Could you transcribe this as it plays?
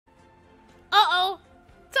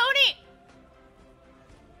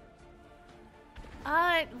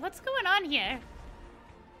What's going on here?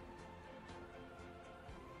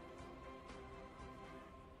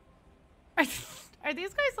 Are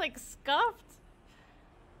these guys like scuffed?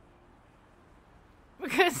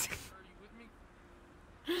 Because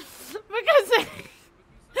because they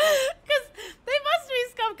must be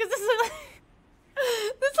scuffed because this is like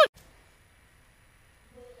this looks.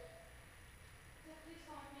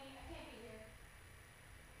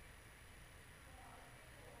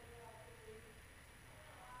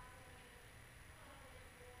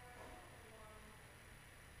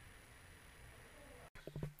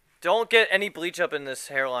 Don't get any bleach up in this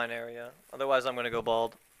hairline area, otherwise I'm gonna go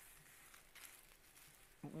bald.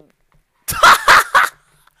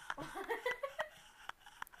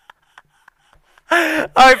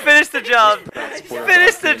 Alright, finish the job.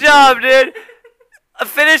 Finish the job, dude.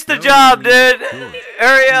 Finish the job, dude.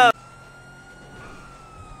 Hurry up.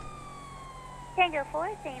 Tango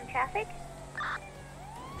 4, same traffic.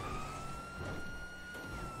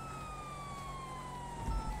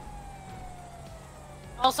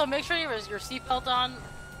 Also, make sure you have your seatbelt on.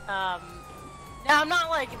 Now, I'm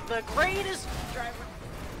not like the greatest driver.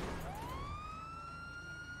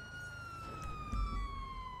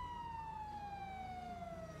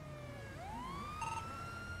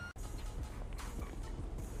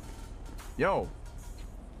 Yo.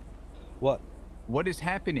 What? What is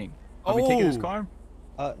happening? Are we taking his car?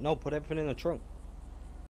 No, put everything in the trunk.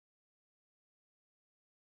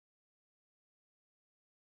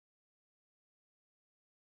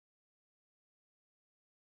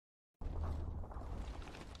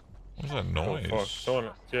 What's that noise? Oh, fuck. Someone,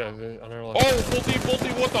 yeah, under oh,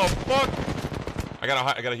 Bolty, what the fuck? I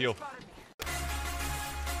gotta heal.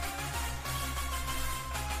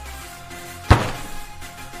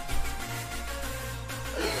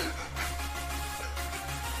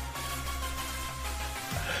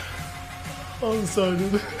 I'm sorry,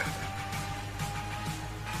 dude.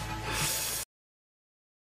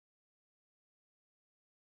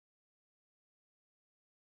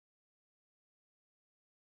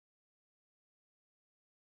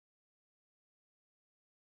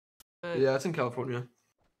 Yeah, it's in California.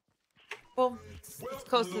 Well, it's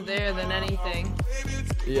closer there than anything.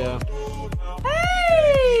 Yeah.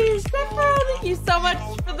 Hey! Sepro, thank you so much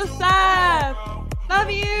for the sub!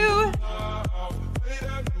 Love you!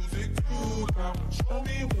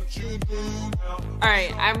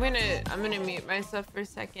 Alright, I'm gonna mute myself for a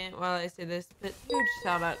second while I say this, but huge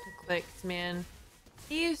shout out to Clicks, man.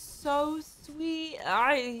 He is so sweet.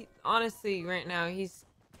 Honestly, right now, he's...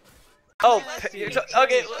 Oh,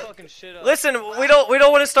 okay. Listen, we don't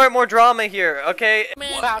want to start more drama here, okay?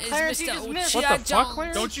 Wow, Clarence, you just missed. What the fuck,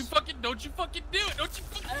 Clarence? Don't you fucking do it! Don't you fucking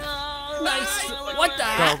Nice. What the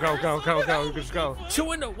heck? Go, just go.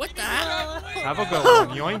 Two in the what the heck? Have a go,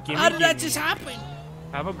 man. Yoink, gimme, How did that gimme. just happen?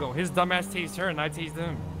 Have a go. His dumbass tased her and I tased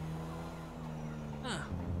him.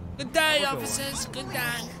 Good day, Have a good officers. Good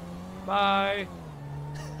day. Bye.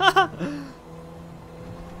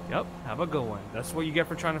 Yep, have a good one. That's what you get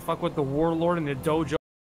for trying to fuck with the warlord in the dojo.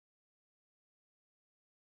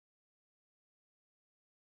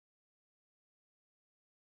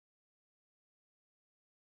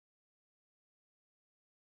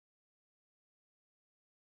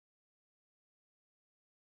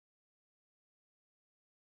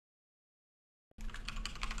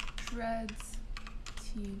 Shreds,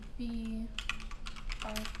 TV,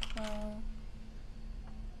 Arkwell.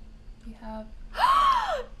 We have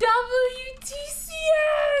WTCN!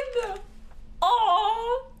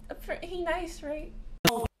 Oh, he nice, right?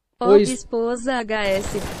 Ó, esposa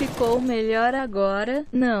HS ficou melhor agora.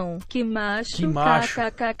 Não, que macho.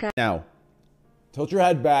 KKKK. Now, tilt your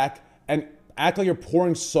head back and act like you're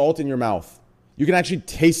pouring salt in your mouth. You can actually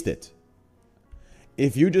taste it.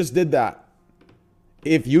 If you just did that,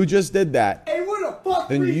 hey, what the fuck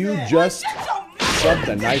then you just subbed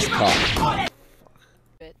a nice cock.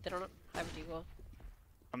 They don't have a deagle.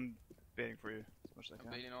 I'm baiting for you as much as I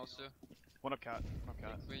can. Baiting also. One up cat.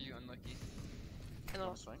 Where you unlucky?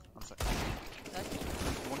 I'm swing. One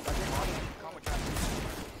cat.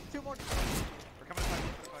 Two more. We're coming to fight.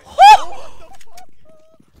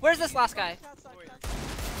 Where's this last guy?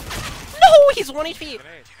 No, he's 1 HP.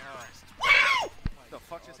 What the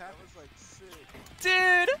fuck just happened?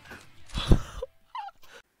 Dude.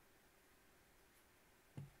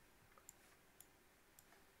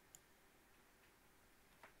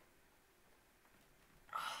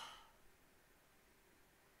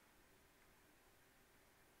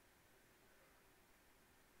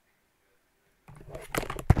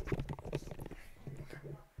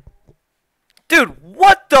 Dude,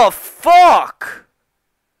 what the fuck?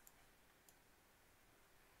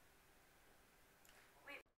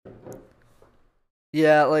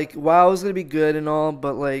 Yeah, like WoW is gonna be good and all,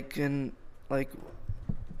 but like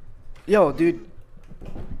yo, dude.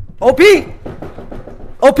 OP,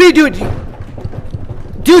 OP, dude.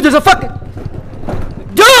 Dude, there's a fucking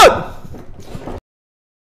dude.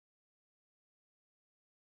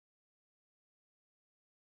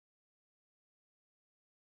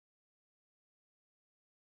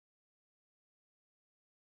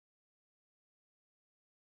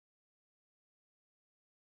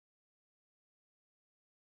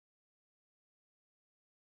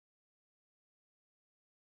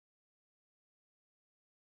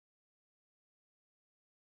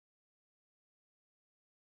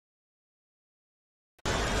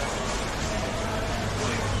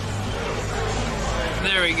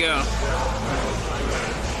 There we go.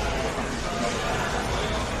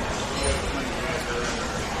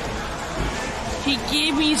 He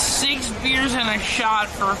gave me 6 beers and a shot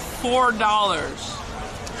for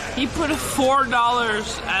 $4. He put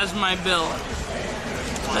 $4 as my bill.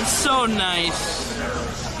 That's so nice.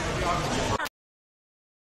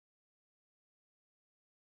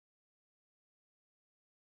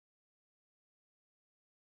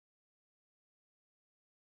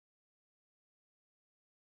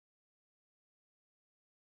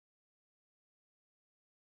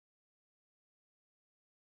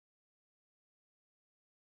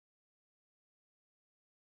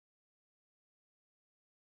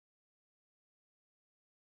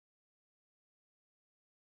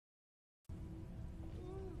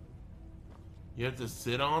 You have to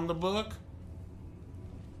sit on the book?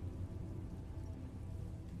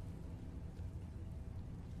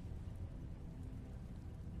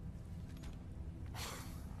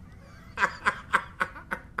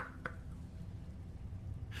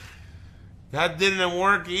 That didn't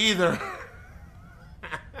work either.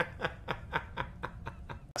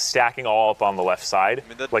 Stacking all up on the left side,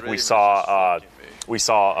 like we saw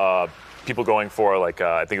people going for like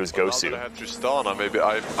I think it was Gosu. Now that I have Tristana, maybe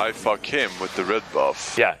I fuck him with the red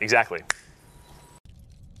buff. Yeah, exactly.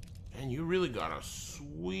 And you really got a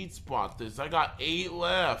sweet spot this. I got 8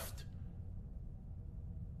 left.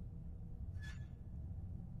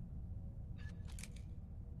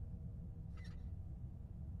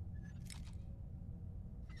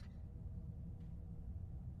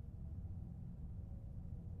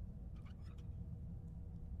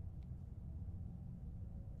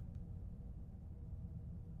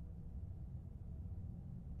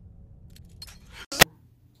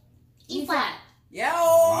 E flat. Yo!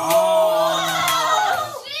 Oh,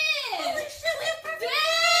 shit! Holy shit, we have perfect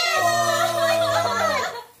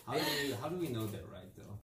How do we know that right,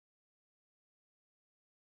 though?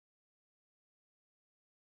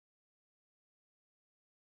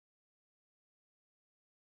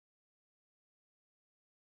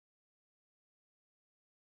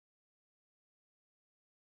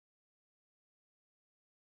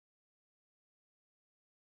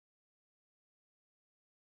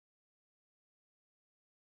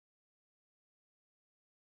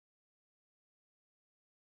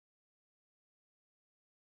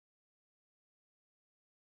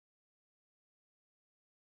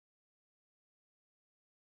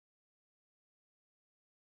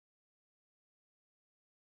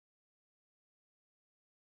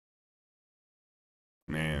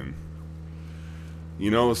 Man,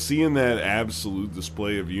 you know, seeing that absolute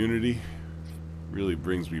display of unity really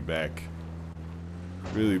brings me back.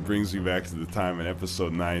 Really brings me back to the time in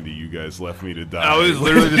episode 90 you guys left me to die. I was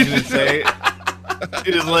literally just going to say,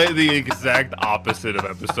 it is like the exact opposite of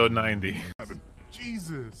episode 90.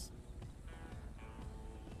 Jesus.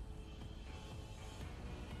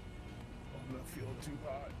 I'm not feeling too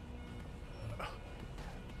hot.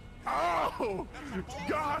 Oh,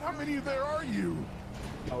 God, how many there are you?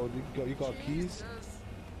 Oh, you got keys?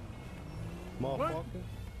 Motherfucker?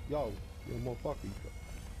 Yo, motherfucker.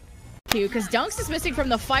 Because Dunks is missing from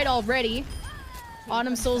the fight already.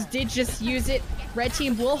 Autumn Souls did just use it. Red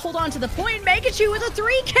team will hold on to the point, making you with a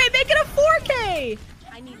 3K, make it a 4K!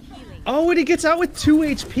 Oh, and he gets out with 2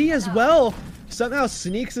 HP as well. Somehow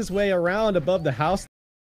sneaks his way around above the house.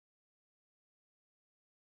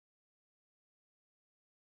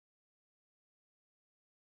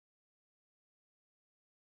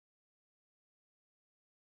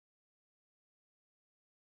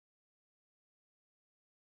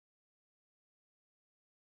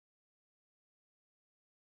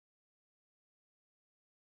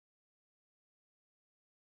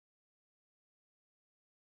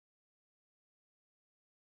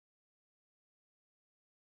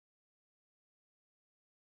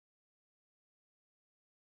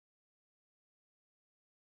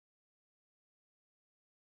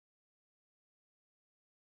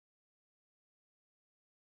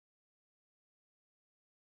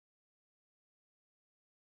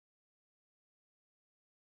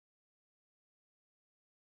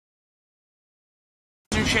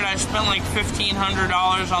 shit. I spent like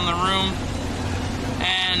 $1,500 on the room,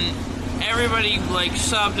 and everybody like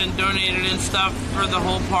subbed and donated and stuff for the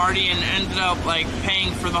whole party, and ended up like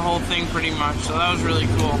paying for the whole thing pretty much. So that was really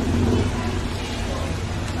cool.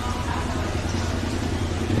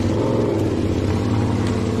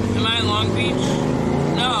 Am I in Long Beach?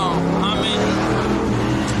 No,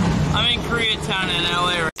 I'm in Koreatown in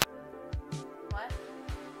LA. What?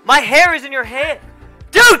 My hair is in your hand,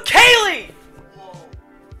 dude. Kaylee!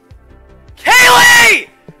 Kaylee!